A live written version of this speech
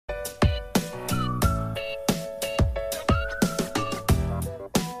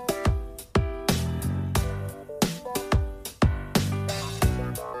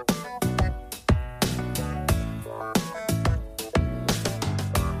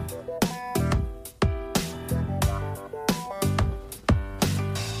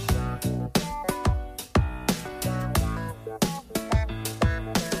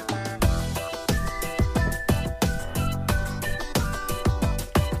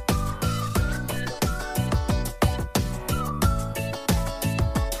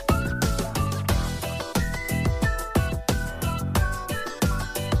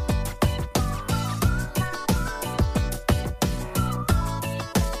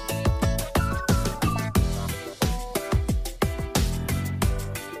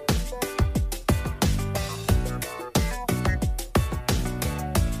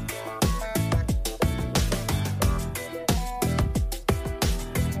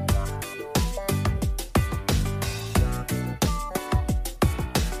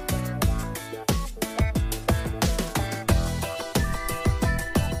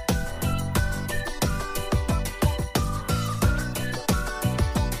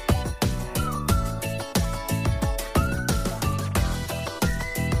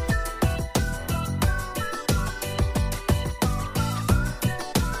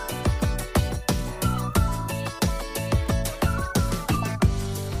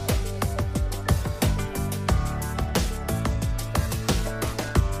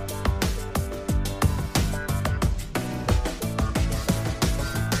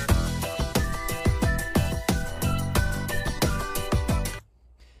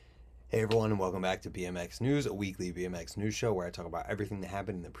Hey everyone, and welcome back to BMX News, a weekly BMX news show where I talk about everything that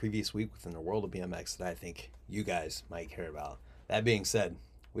happened in the previous week within the world of BMX that I think you guys might care about. That being said,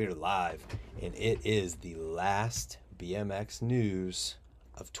 we are live, and it is the last BMX news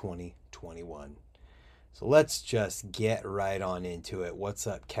of 2021. So let's just get right on into it. What's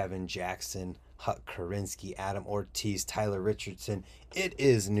up, Kevin Jackson, Huck Karinsky, Adam Ortiz, Tyler Richardson? It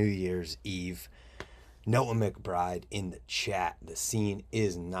is New Year's Eve. Noah McBride in the chat. The scene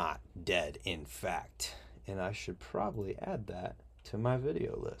is not dead, in fact. And I should probably add that to my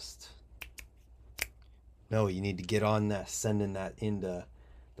video list. No, you need to get on that, sending that into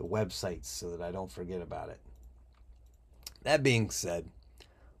the websites so that I don't forget about it. That being said,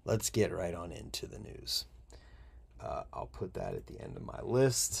 let's get right on into the news. I'll put that at the end of my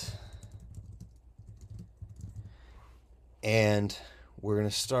list. And we're going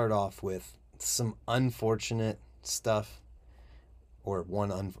to start off with some unfortunate stuff, or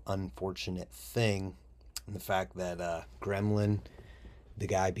one unfortunate thing, and the fact that Gremlin, the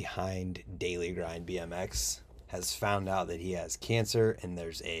guy behind Daily Grind BMX, has found out that he has cancer, and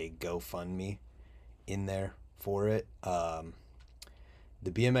there's a GoFundMe in there for it. The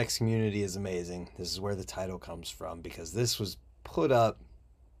BMX community is amazing. This is where the title comes from, because this was put up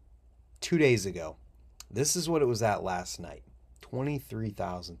 2 days ago. This is what it was at last night.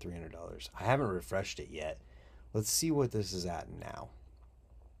 $23,300. I haven't refreshed it yet. Let's see what this is at now.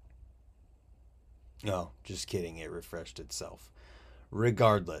 No, just kidding. It refreshed itself.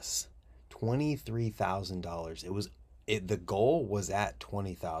 Regardless, $23,000. The goal was at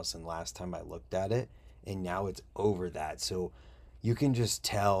 $20,000 last time I looked at it, and now it's over that. So you can just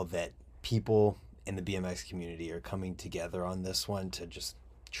tell that people in the BMX community are coming together on this one to just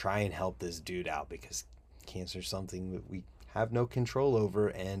try and help this dude out, because cancer is something that we have no control over,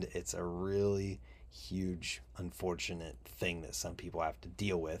 and it's a really huge, unfortunate thing that some people have to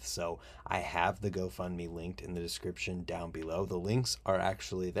deal with. So I have the GoFundMe linked in the description down below. The links are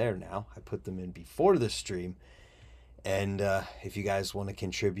actually there now. I put them in before the stream, and if you guys want to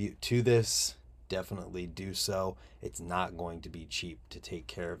contribute to this, definitely do so. It's not going to be cheap to take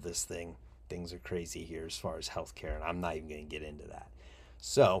care of this thing. Things are crazy here as far as healthcare, and I'm not even going to get into that.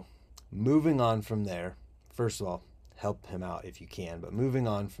 So moving on from there, first of all, help him out if you can. But moving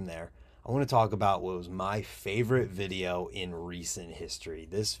on from there, I want to talk about what was my favorite video in recent history.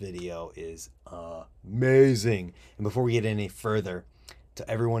 This video is amazing. And before we get any further, to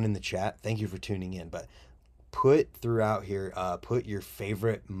everyone in the chat, thank you for tuning in. But put throughout here, put your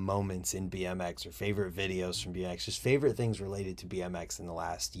favorite moments in BMX or favorite videos from BMX, just favorite things related to BMX in the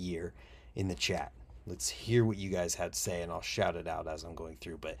last year in the chat. Let's hear what you guys had to say, and I'll shout it out as I'm going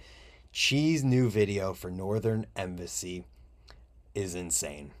through. But Chi's new video for Northern Embassy is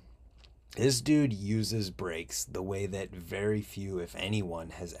insane. This dude uses brakes the way that very few, if anyone,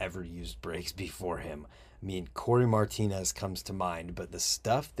 has ever used brakes before him. I mean, Corey Martinez comes to mind, but the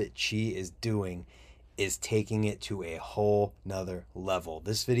stuff that Chi is doing is taking it to a whole nother level.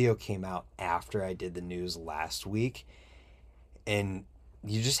 This video came out after I did the news last week, and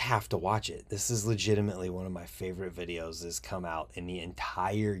you just have to watch it. This is legitimately one of my favorite videos that's come out in the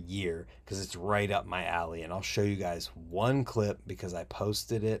entire year, because it's right up my alley. And I'll show you guys one clip because I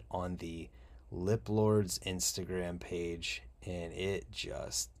posted it on the Lip Lords Instagram page, and it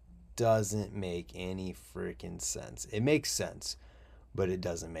just doesn't make any freaking sense. It makes sense, but it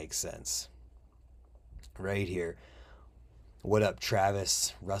doesn't make sense. Right here. What up,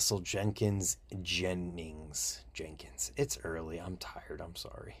 Travis? Russell Jennings. It's early. I'm tired. I'm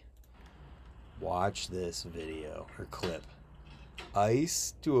sorry. Watch this video or clip.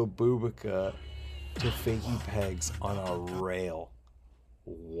 Ice to a Bubika to fakie pegs on a rail.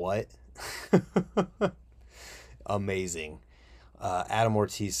 What? Amazing. Adam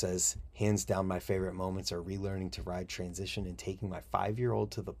Ortiz says, hands down, my favorite moments are relearning to ride transition and taking my 5-year-old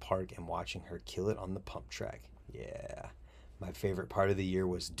to the park and watching her kill it on the pump track. Yeah. My favorite part of the year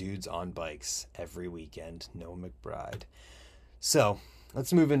was dudes on bikes every weekend. Noah McBride. So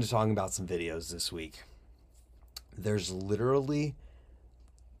let's move into talking about some videos this week. There's literally,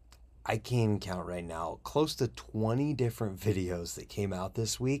 I can't even count right now, close to 20 different videos that came out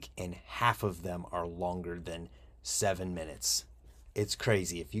this week, and half of them are longer than 7 minutes. It's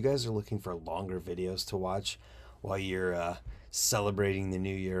crazy. If you guys are looking for longer videos to watch while you're celebrating the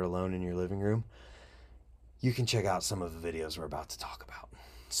new year alone in your living room, you can check out some of the videos we're about to talk about.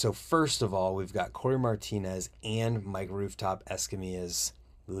 So first of all, we've got Corey Martinez and Mike Rooftop Escamilla's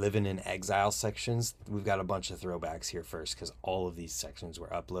Living in Exile sections. We've got a bunch of throwbacks here first, because all of these sections were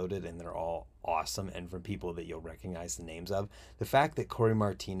uploaded and they're all awesome, and from people that you'll recognize the names of. The fact that Corey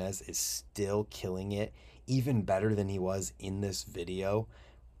Martinez is still killing it, even better than he was in this video,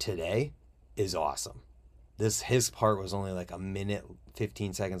 today is awesome. His part was only like a minute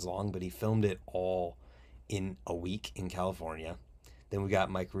 15 seconds long, but he filmed it all in a week in California. Then we got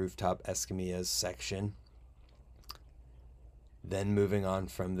Mike Rooftop Escamilla's section. Then moving on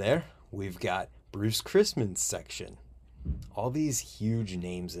from there, we've got Bruce Chrisman's section. All these huge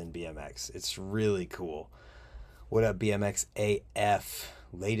names in BMX. It's really cool. What up, BMX AF?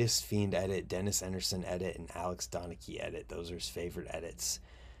 Latest Fiend edit, Dennis Anderson edit, and Alex Donachie edit. Those are his favorite edits.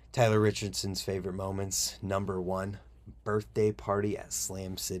 Tyler Richardson's favorite moments. Number 1, birthday party at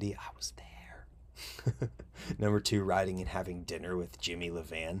Slam City. I was there. Number 2, riding and having dinner with Jimmy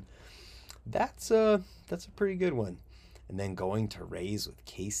Levan. That's a pretty good one. And then going to Raise with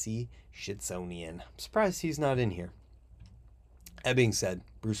Casey Shitsonian. I'm surprised he's not in here. That being said,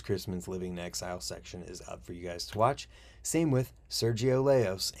 Bruce Chrisman's Living in Exile section is up for you guys to watch. Same with Sergio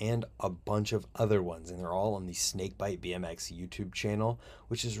Leos and a bunch of other ones. And they're all on the Snakebite BMX YouTube channel,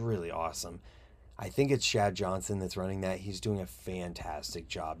 which is really awesome. I think it's Shad Johnson that's running that. He's doing a fantastic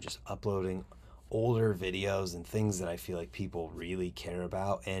job just uploading older videos and things that I feel like people really care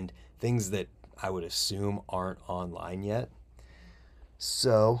about and things that I would assume aren't online yet.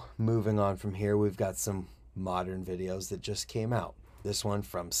 So moving on from here, we've got some modern videos that just came out. This one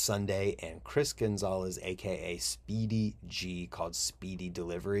from Sunday and Chris Gonzalez, aka Speedy G, called Speedy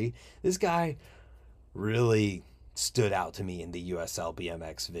Delivery. This guy really stood out to me in the USL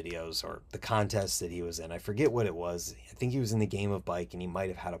BMX videos, or the contests that he was in. I forget what it was. I think he was in the Game of Bike, and he might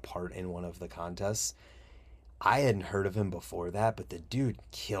have had a part in one of the contests. I hadn't heard of him before that, but the dude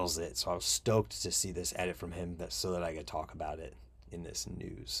kills it. So I was stoked to see this edit from him so that I could talk about it in this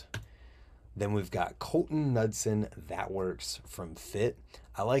news. Then we've got Colton Knudsen, That Works, from Fit.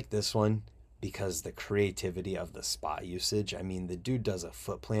 I like this one because the creativity of the spot usage. I mean, the dude does a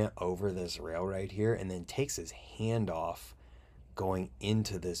foot plant over this rail right here and then takes his hand off going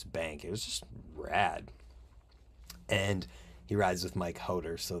into this bank. It was just rad. And he rides with Mike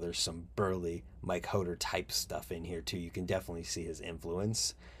Hoder, so there's some burly Mike Hoder type stuff in here too. You can definitely see his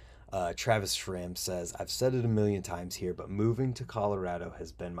influence. Travis Schramm says, I've said it a million times here, but moving to Colorado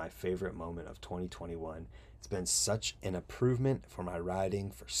has been my favorite moment of 2021. It's been such an improvement for my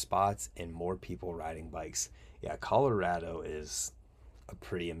riding, for spots, and more people riding bikes. Yeah, Colorado is a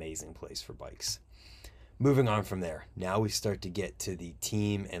pretty amazing place for bikes. Moving on from there, now we start to get to the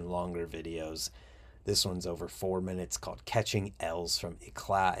team and longer videos. This one's over 4 minutes, called Catching L's from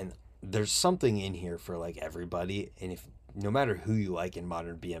Eclat, and there's something in here for like everybody, and if no matter who you like in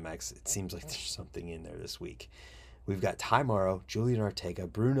modern BMX, it seems like there's something in there this week. We've got Ty Morrow, Julian Ortega,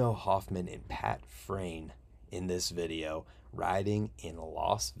 Bruno Hoffman, and Pat Frayne in this video riding in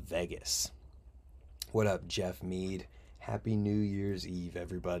Las Vegas. What up, Jeff Mead? Happy New Year's Eve,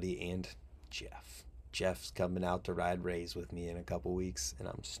 everybody, and Jeff. Jeff's coming out to ride Rays with me in a couple weeks, and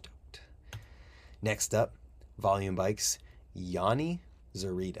I'm stoked. Next up, Volume Bikes, Yanni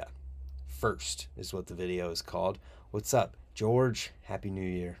Zarita. First is what the video is called. What's up, George? Happy New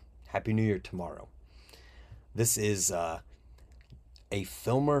Year. Happy New Year tomorrow. This is a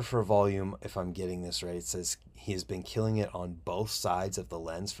filmer for Volume, if I'm getting this right. It says he has been killing it on both sides of the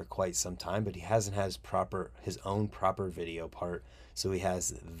lens for quite some time, but he hasn't had his own proper video part, so he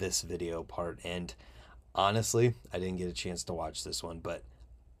has this video part. And honestly, I didn't get a chance to watch this one, but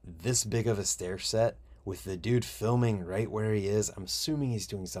this big of a stair set with the dude filming right where he is, I'm assuming he's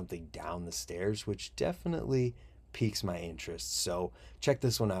doing something down the stairs, which definitely piques my interest. So check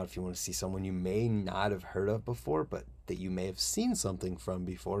this one out if you want to see someone you may not have heard of before, but that you may have seen something from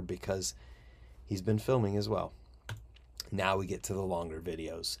before, because he's been filming as well. Now we get to the longer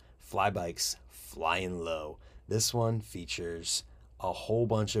videos. Fly Bikes, Flying Low. This one features a whole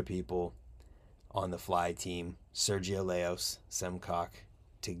bunch of people on the Fly team. Sergio Leos, Semcock,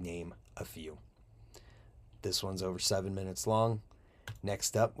 to name a few. This one's over 7 minutes long.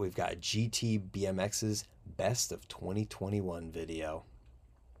 Next up, we've got GT BMX's Best of 2021 video.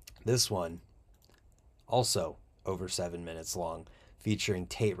 This one, also over 7 minutes long, featuring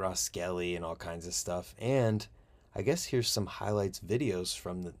Tate Roskelly and all kinds of stuff. And I guess here's some highlights videos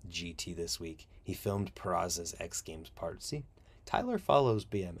from the GT this week. He filmed Peraza's X Games part. See, Tyler follows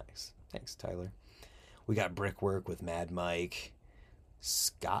BMX. Thanks, Tyler. We got Brickwork with Mad Mike.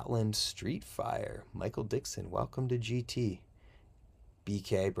 Scotland Street Fire. Michael Dixon, welcome to GT.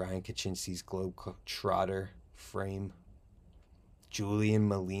 BK, Brian Kaczynski's Globetrotter frame. Julian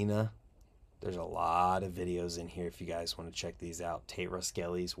Molina. There's a lot of videos in here if you guys want to check these out. Tate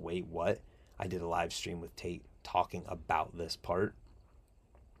Roskelly's Wait What? I did a live stream with Tate talking about this part.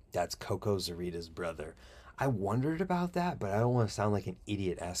 That's Coco Zarita's brother. I wondered about that, but I don't want to sound like an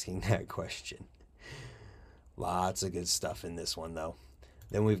idiot asking that question. Lots of good stuff in this one, though.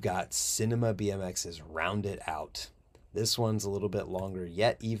 Then we've got Cinema BMX's Round It Out. This one's a little bit longer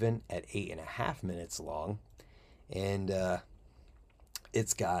yet, even at 8.5 minutes long. And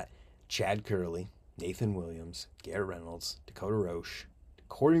it's got Chad Curley, Nathan Williams, Garrett Reynolds, Dakota Roche,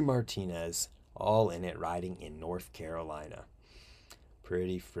 Corey Martinez, all in it riding in North Carolina.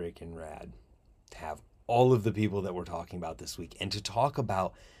 Pretty freaking rad to have all of the people that we're talking about this week, and to talk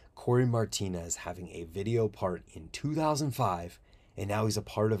about Corey Martinez having a video part in 2005, and now he's a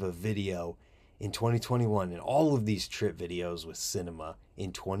part of a video in 2021, and all of these trip videos with Cinema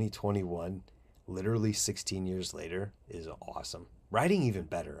in 2021, literally 16 years later, is awesome. Writing even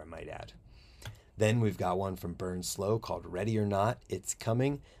better, I might add. Then we've got one from Burn Slow called Ready or Not, It's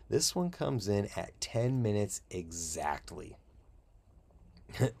Coming. This one comes in at 10 minutes exactly.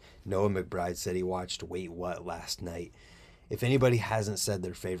 Noah McBride said he watched Wait What last night. If anybody hasn't said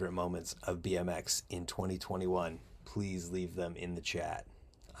their favorite moments of BMX in 2021, please leave them in the chat.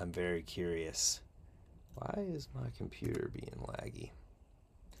 I'm very curious. Why is my computer being laggy?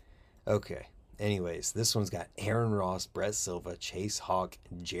 Okay. Anyways, this one's got Aaron Ross, Brett Silva, Chase Hawk,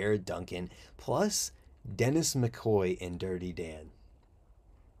 Jared Duncan, plus Dennis McCoy and Dirty Dan.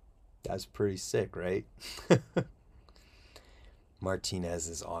 That's pretty sick, right? Martinez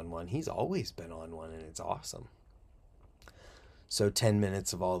is on one. He's always been on one, and it's awesome. So 10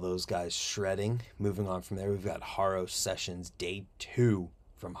 minutes of all those guys shredding. Moving on from there, we've got Haro Sessions Day 2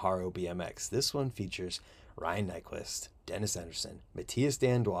 from Haro BMX. This one features Ryan Nyquist, Dennis Anderson, Matthias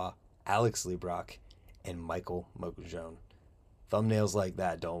Dandois, Alex Lebrock, and Michael Mogojon. Thumbnails like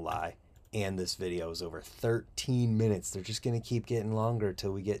that don't lie. And this video is over 13 minutes. They're just going to keep getting longer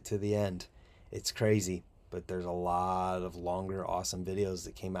till we get to the end. It's crazy, but there's a lot of longer, awesome videos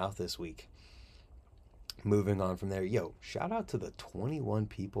that came out this week. Moving on from there, yo, shout out to the 21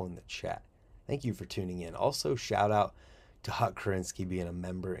 people in the chat. Thank you for tuning in. Also, shout out to Huck Karinsky being a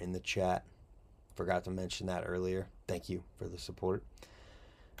member in the chat. Forgot to mention that earlier. Thank you for the support.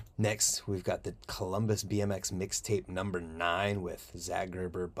 Next, we've got the Columbus BMX mixtape number 9 with Zach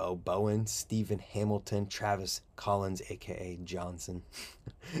Gerber, Bo Bowen, Stephen Hamilton, Travis Collins, aka Johnson,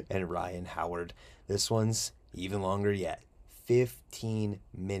 and Ryan Howard. This one's even longer yet, 15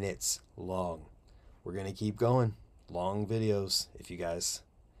 minutes long. We're going to keep going. Long videos, if you guys,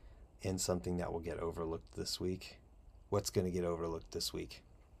 and something that will get overlooked this week. What's going to get overlooked this week?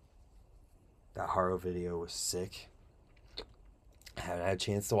 That Haro video was sick. I haven't had a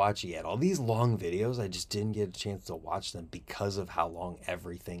chance to watch it yet. All these long videos, I just didn't get a chance to watch them because of how long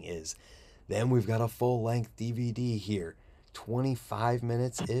everything is. Then we've got a full-length DVD here. 25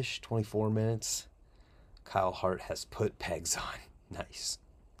 minutes-ish, 24 minutes. Kyle Hart has put pegs on. Nice.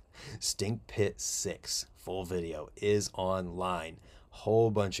 Stink Pit 6 full video is online. Whole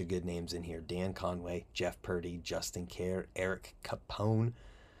bunch of good names in here. Dan Conway, Jeff Purdy, Justin Kerr, Eric Capone,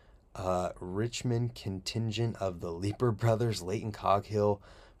 Richmond contingent of the Leaper Brothers, Leighton Coghill,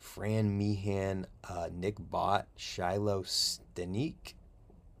 Fran Meehan, Nick Bott, Shiloh Stenik,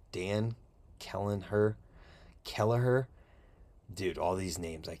 Dan Kelleher. Dude, all these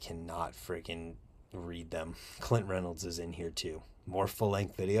names, I cannot freaking read them. Clint Reynolds is in here too. More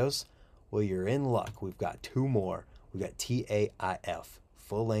full-length videos? Well, you're in luck. We've got 2 more. We've got TAIF,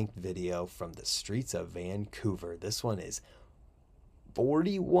 full-length video from the streets of Vancouver. This one is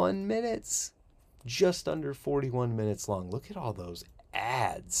 41 minutes. Just under 41 minutes long. Look at all those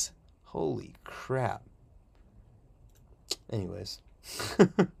ads. Holy crap. Anyways.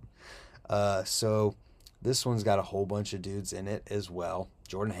 So this one's got a whole bunch of dudes in it as well.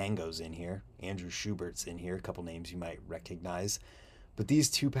 Jordan Hango's in here. Andrew Schubert's in here. A couple names you might recognize. But these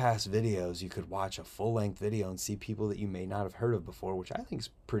 2 past videos, you could watch a full-length video and see people that you may not have heard of before, which I think is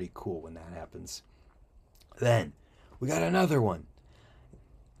pretty cool when that happens. Then, we got another one.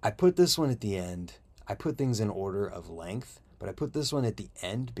 I put this one at the end. I put things in order of length, but I put this one at the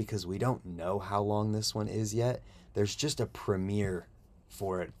end because we don't know how long this one is yet. There's just a premiere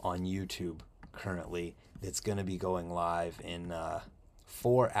for it on YouTube currently that's going to be going live in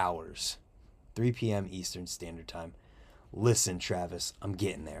 4 hours, 3 p.m. Eastern Standard Time. Listen, Travis, I'm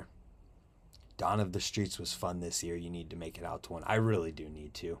getting there. Dawn of the Streets was fun this year. You need to make it out to one. I really do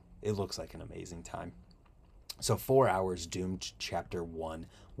need to. It looks like an amazing time. So 4 hours, Doomed Chapter 1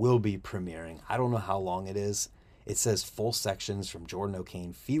 will be premiering. I don't know how long it is. It says full sections from Jordan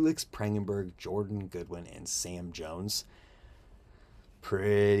O'Kane, Felix Prangenberg, Jordan Goodwin, and Sam Jones.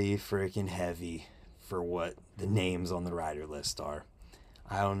 Pretty freaking heavy for what the names on the rider list are.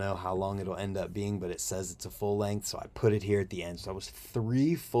 I don't know how long it'll end up being, but it says it's a full length, so I put it here at the end. So that was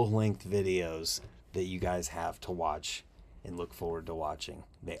 3 full-length videos that you guys have to watch and look forward to watching.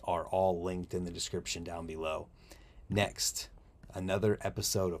 They are all linked in the description down below. Next, another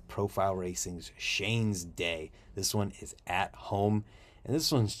episode of Profile Racing's Shane's Day. This one is at home, and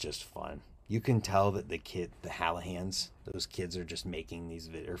this one's just fun. You can tell that the Hallahans, those kids are just making these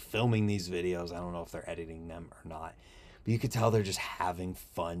or filming these videos. I don't know if they're editing them or not, but you could tell they're just having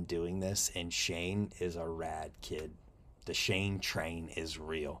fun doing this, and Shane is a rad kid. The Shane train is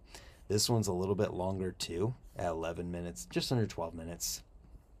real. This one's a little bit longer too, at 11 minutes, just under 12 minutes.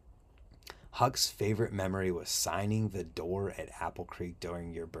 Huck's favorite memory was signing the door at Apple Creek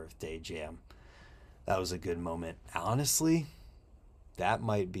during your birthday jam. That was a good moment. Honestly, that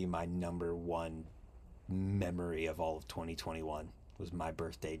might be my number one memory of all of 2021 was my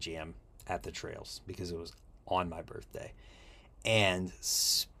birthday jam at the trails because it was on my birthday. And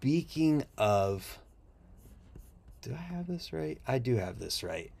speaking of, do I have this right? I do have this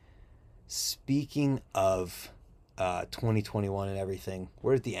right. Speaking of 2021 and everything,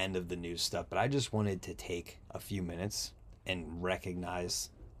 we're at the end of the news stuff, but I just wanted to take a few minutes and recognize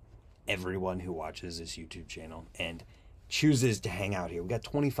everyone who watches this YouTube channel and chooses to hang out here. We got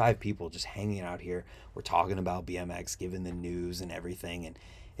 25 people just hanging out here. We're talking about BMX, giving the news and everything, and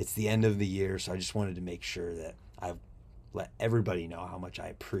it's the end of the year, so I just wanted to make sure that I've let everybody know how much I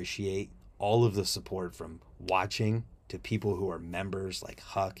appreciate all of the support, from watching to people who are members like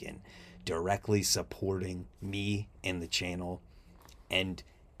Huck and directly supporting me and the channel, and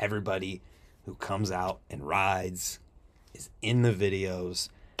everybody who comes out and rides, is in the videos,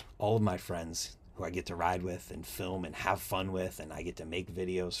 all of my friends who I get to ride with and film and have fun with, and I get to make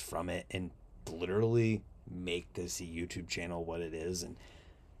videos from it and literally make this YouTube channel what it is. And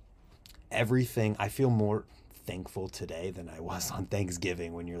everything, I feel more thankful today than I was on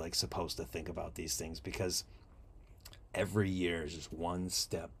Thanksgiving, when you're like supposed to think about these things, because every year is just one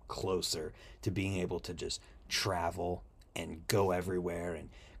step closer to being able to just travel and go everywhere and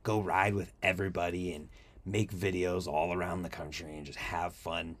go ride with everybody and make videos all around the country and just have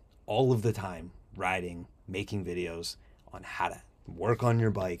fun all of the time, riding, making videos on how to work on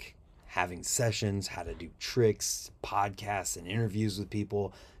your bike, having sessions, how to do tricks, podcasts and interviews with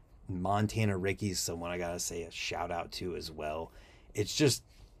people. Montana Ricky's someone I gotta say a shout out to as well. It's just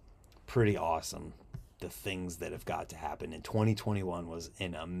pretty awesome, the things that have got to happen. And 2021 was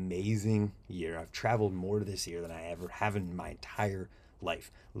an amazing year. I've traveled more this year than I ever have in my entire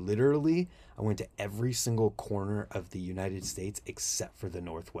life. Literally, I went to every single corner of the United States except for the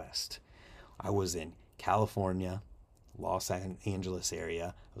Northwest. I was in California, Los Angeles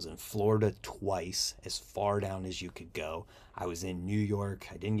area. I was in Florida twice, as far down as you could go. I was in New York.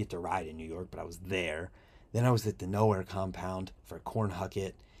 I didn't get to ride in New York, but I was there. Then I was at the Nowhere compound for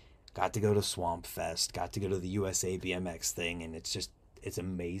Cornhucket. Got to go to Swamp Fest, got to go to the USA BMX thing, and it's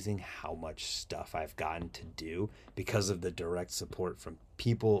amazing how much stuff I've gotten to do because of the direct support from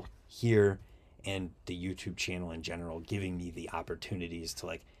people here and the YouTube channel in general, giving me the opportunities to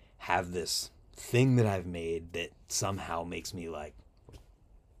like have this thing that I've made that somehow makes me like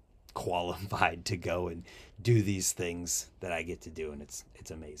qualified to go and do these things that I get to do, and it's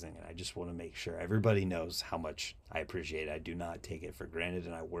amazing. And I just want to make sure everybody knows how much I appreciate it. I do not take it for granted,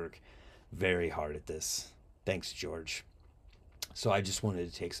 and I work very hard at this. Thanks, George. So I just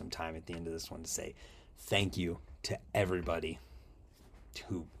wanted to take some time at the end of this one to say thank you to everybody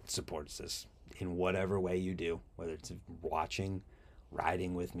who supports this in whatever way you do, whether it's watching,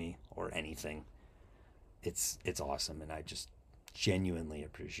 riding with me, or anything. It's awesome, and I just genuinely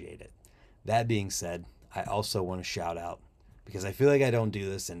appreciate it. That being said, I also want to shout out, because I feel like I don't do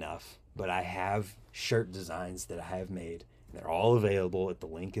this enough, but I have shirt designs that I have made. They're all available at the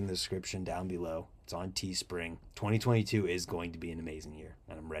link in the description down below. It's on Teespring. 2022 is going to be an amazing year,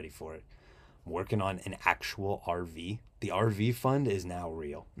 and I'm ready for it. I'm working on an actual RV. The RV fund is now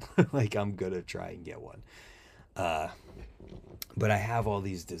real. Like, I'm gonna try and get one. But I have all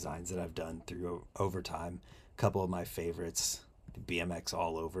these designs that I've done through over time. A couple of my favorites, the BMX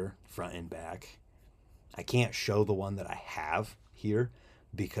all over, front and back. I can't show the one that I have here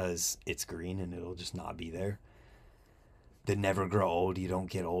because it's green and it'll just not be there. The never grow old. You don't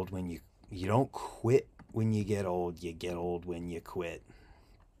get old when you don't quit when you get old. You get old when you quit.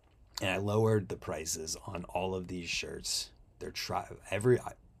 And I lowered the prices on all of these shirts. They're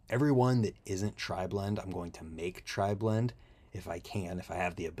everyone that isn't Tri-Blend, I'm going to make Tri-Blend if I can, if I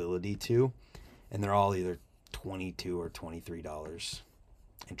have the ability to. And they're all either $22 or $23.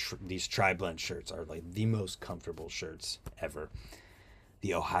 And these Tri-Blend shirts are like the most comfortable shirts ever.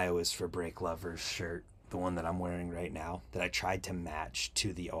 The Ohio is for Brake Lovers shirt, the one that I'm wearing right now, that I tried to match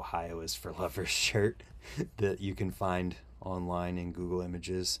to the Ohio is for Lovers shirt that you can find online in Google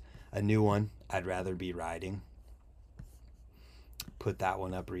Images. A new one, I'd Rather Be Riding. Put that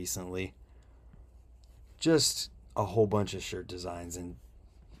one up recently. Just a whole bunch of shirt designs, and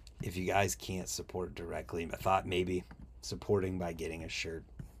if you guys can't support directly, I thought maybe supporting by getting a shirt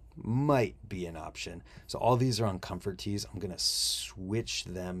might be an option. So all these are on Comfort Tees. I'm gonna switch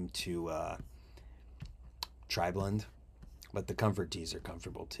them to Tri-Blend, but the Comfort Tees are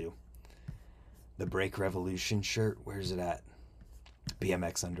comfortable too. The Break Revolution shirt, where's it at?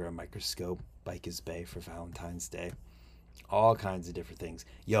 BMX Under a Microscope, Bike is Bay for Valentine's Day. All kinds of different things.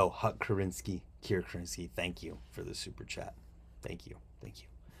 Yo, Huck Karinsky, Kier Karinsky, thank you for the super chat. Thank you.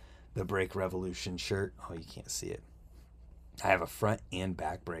 The Break Revolution shirt. Oh, you can't see it. I have a front and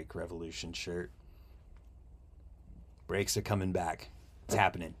back Break Revolution shirt. Brakes are coming back. It's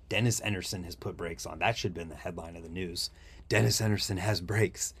happening. Dennis Anderson has put brakes on. That should have been the headline of the news. Dennis Anderson has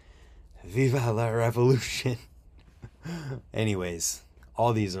brakes. Viva la revolution. Anyways,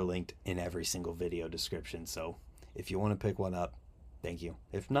 all these are linked in every single video description. So if you want to pick one up, thank you.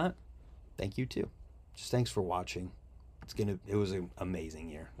 If not, thank you too. Just thanks for watching. It was an amazing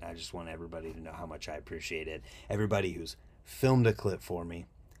year. I just want everybody to know how much I appreciate it. Everybody who's filmed a clip for me,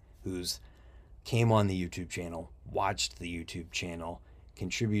 who's came on the YouTube channel, watched the YouTube channel,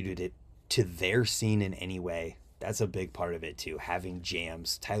 contributed it to their scene in any way. That's a big part of it too. Having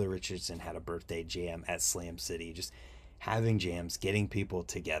jams. Tyler Richardson had a birthday jam at Slam City. Just having jams, getting people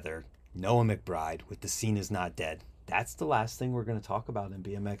together. Noah McBride with The Scene Is Not Dead. That's the last thing we're going to talk about in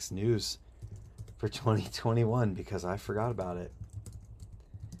BMX news for 2021 because I forgot about it.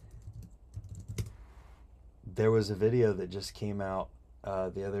 There was a video that just came out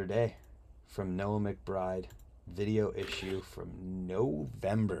the other day from Noah McBride, video issue from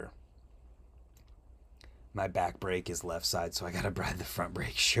November. My back brake is left side, so I gotta bride the front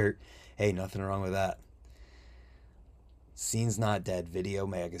brake shirt. Hey, nothing wrong with that. Scene's Not Dead video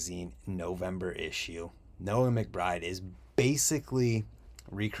magazine, November issue. Noah McBride is basically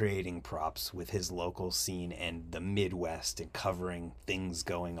recreating props with his local scene and the Midwest and covering things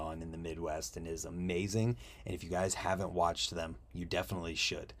going on in the Midwest, and is amazing. And if you guys haven't watched them, you definitely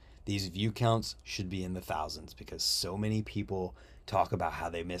should. These view counts should be in the thousands because so many people talk about how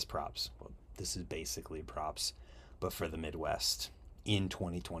they miss props. Well, this is basically props, but for the Midwest in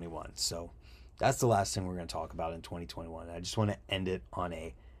 2021. So that's the last thing we're going to talk about in 2021. I just want to end it on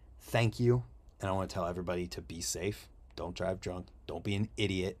a thank you, and I want to tell everybody to be safe. Don't drive drunk. Don't be an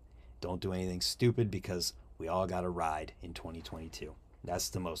idiot. Don't do anything stupid because we all got to ride in 2022. That's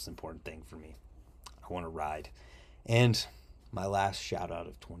the most important thing for me. I want to ride. And my last shout out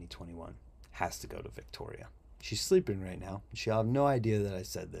of 2021 has to go to Victoria. She's sleeping right now. She'll have no idea that I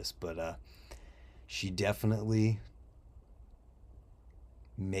said this, but she definitely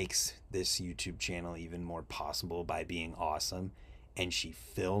makes this YouTube channel even more possible by being awesome. And she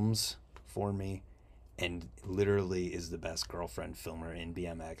films for me and literally is the best girlfriend filmer in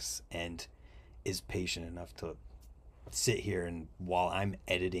BMX and is patient enough to sit here and while I'm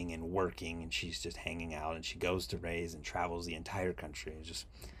editing and working and she's just hanging out, and she goes to raise and travels the entire country. It's just,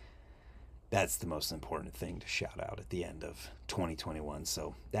 that's the most important thing to shout out at the end of 2021.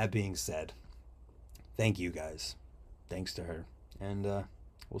 So that being said, thank you guys. Thanks to her. And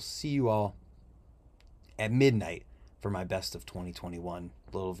we'll see you all at midnight for my best of 2021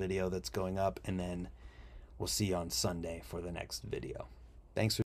 little video that's going up, and then we'll see you on Sunday for the next video. Thanks for